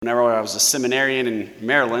Whenever I was a seminarian in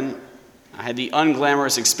Maryland, I had the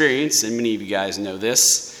unglamorous experience, and many of you guys know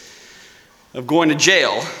this, of going to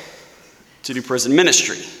jail to do prison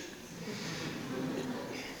ministry.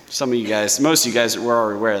 Most of you guys were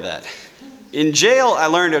already aware of that. In jail, I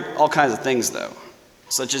learned all kinds of things, though,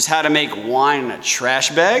 such as how to make wine in a trash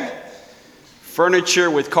bag, furniture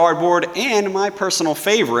with cardboard, and my personal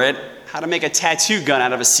favorite, how to make a tattoo gun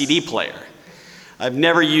out of a CD player. I've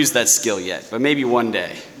never used that skill yet, but maybe one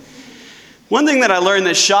day. One thing that I learned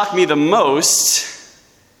that shocked me the most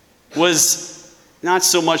was not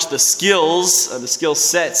so much the skills, the skill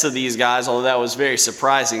sets of these guys, although that was very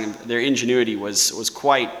surprising. Their ingenuity was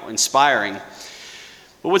quite inspiring.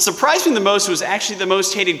 But what surprised me the most was actually the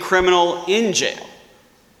most hated criminal in jail.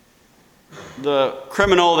 The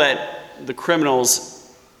criminal that the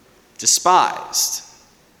criminals despised.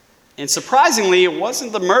 And surprisingly, it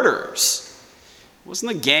wasn't the murderers. It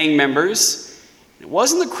wasn't the gang members. It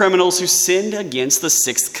wasn't the criminals who sinned against the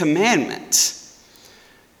sixth commandment.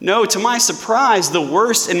 No, to my surprise, the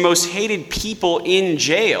worst and most hated people in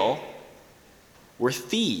jail were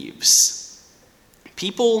thieves.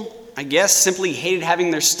 People, I guess, simply hated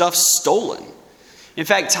having their stuff stolen. In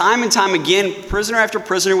fact, time and time again, prisoner after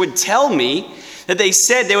prisoner would tell me that they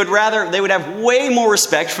said they would have way more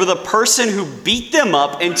respect for the person who beat them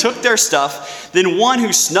up and took their stuff than one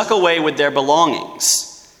who snuck away with their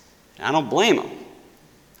belongings. And I don't blame them.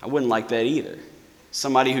 I wouldn't like that either.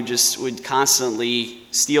 Somebody who just would constantly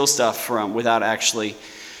steal stuff without actually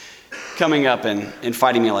coming up and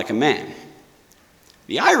fighting me like a man.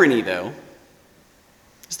 The irony, though,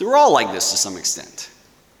 is that we're all like this to some extent.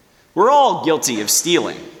 We're all guilty of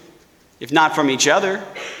stealing, if not from each other,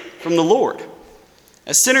 from the Lord.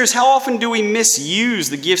 As sinners, how often do we misuse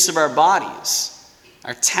the gifts of our bodies,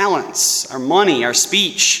 our talents, our money, our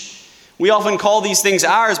speech? We often call these things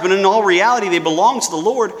ours, but in all reality, they belong to the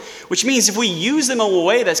Lord, which means if we use them in a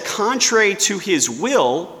way that's contrary to His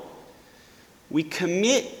will, we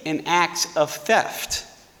commit an act of theft.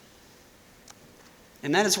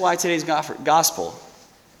 And that is why today's gospel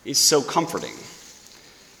is so comforting.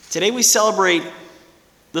 Today we celebrate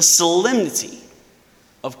the solemnity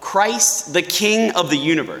of Christ, the King of the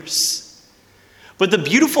universe. But the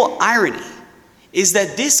beautiful irony is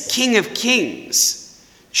that this King of Kings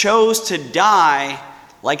chose to die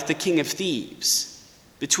like the king of thieves,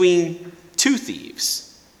 between two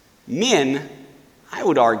thieves. Men, I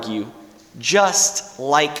would argue, just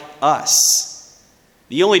like us.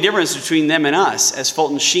 The only difference between them and us, as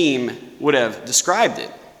Fulton Sheen would have described it,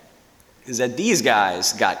 is that these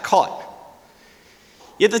guys got caught.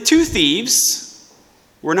 Yet the two thieves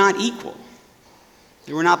were not equal.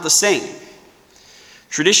 They were not the same.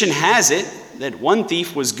 Tradition has it that one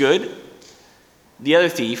thief was good, the other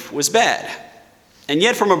thief was bad. And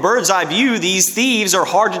yet, from a bird's eye view, these thieves are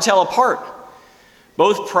hard to tell apart.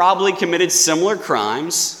 Both probably committed similar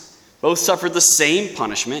crimes, both suffered the same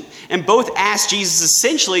punishment, and both asked Jesus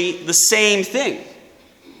essentially the same thing.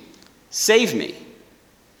 Save me.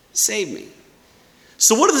 Save me.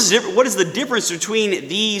 So what is the difference between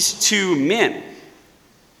these two men?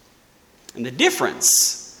 And the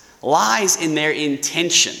difference lies in their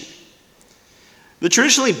intention. The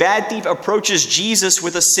traditionally bad thief approaches Jesus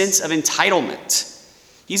with a sense of entitlement.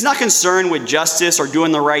 He's not concerned with justice or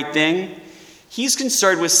doing the right thing. He's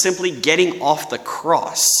concerned with simply getting off the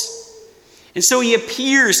cross. And so he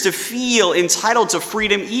appears to feel entitled to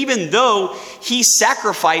freedom even though he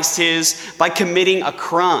sacrificed his by committing a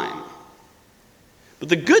crime. But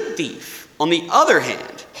the good thief, on the other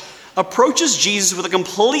hand, approaches Jesus with a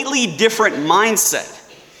completely different mindset.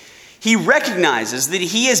 He recognizes that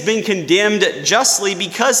he has been condemned justly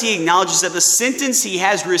because he acknowledges that the sentence he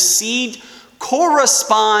has received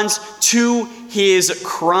corresponds to his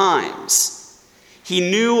crimes. He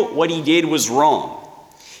knew what he did was wrong.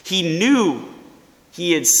 He knew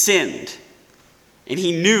he had sinned. And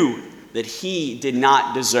he knew that he did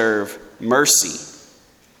not deserve mercy.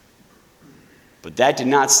 But that did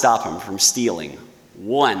not stop him from stealing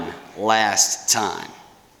one last time.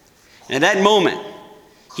 And at that moment,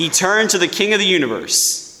 he turned to the King of the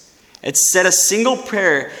universe and said a single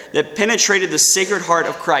prayer that penetrated the sacred heart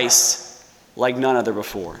of Christ like none other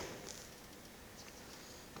before.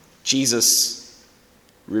 Jesus,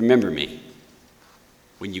 remember me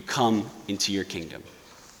when you come into your kingdom.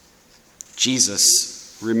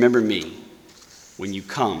 Jesus, remember me when you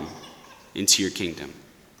come into your kingdom.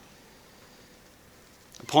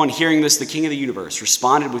 Upon hearing this, the King of the universe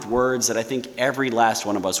responded with words that I think every last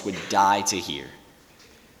one of us would die to hear.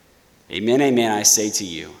 Amen, amen, I say to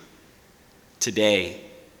you, today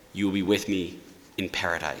you will be with me in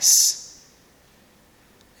paradise.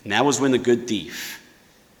 And that was when the good thief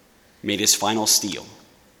made his final steal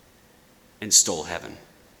and stole heaven.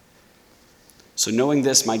 So knowing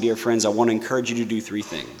this, my dear friends, I want to encourage you to do 3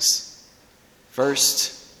 things.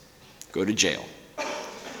 First, go to jail.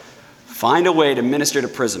 Find a way to minister to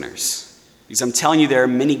prisoners. Because I'm telling you, there are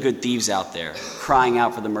many good thieves out there crying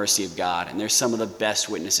out for the mercy of God, and they're some of the best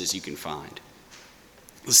witnesses you can find.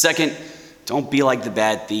 The second, don't be like the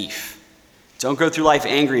bad thief. Don't go through life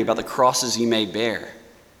angry about the crosses you may bear,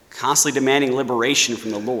 constantly demanding liberation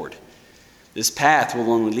from the Lord. This path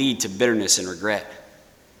will only lead to bitterness and regret.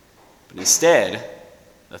 But instead,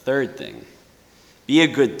 the third thing, be a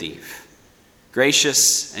good thief,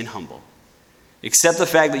 gracious and humble. Accept the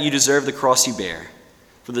fact that you deserve the cross you bear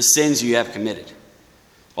for the sins you have committed,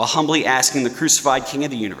 while humbly asking the crucified King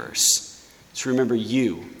of the universe to remember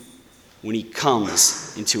you when he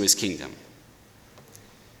comes into his kingdom.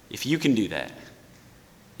 If you can do that,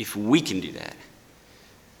 if we can do that,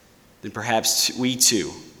 then perhaps we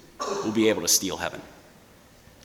too will be able to steal heaven.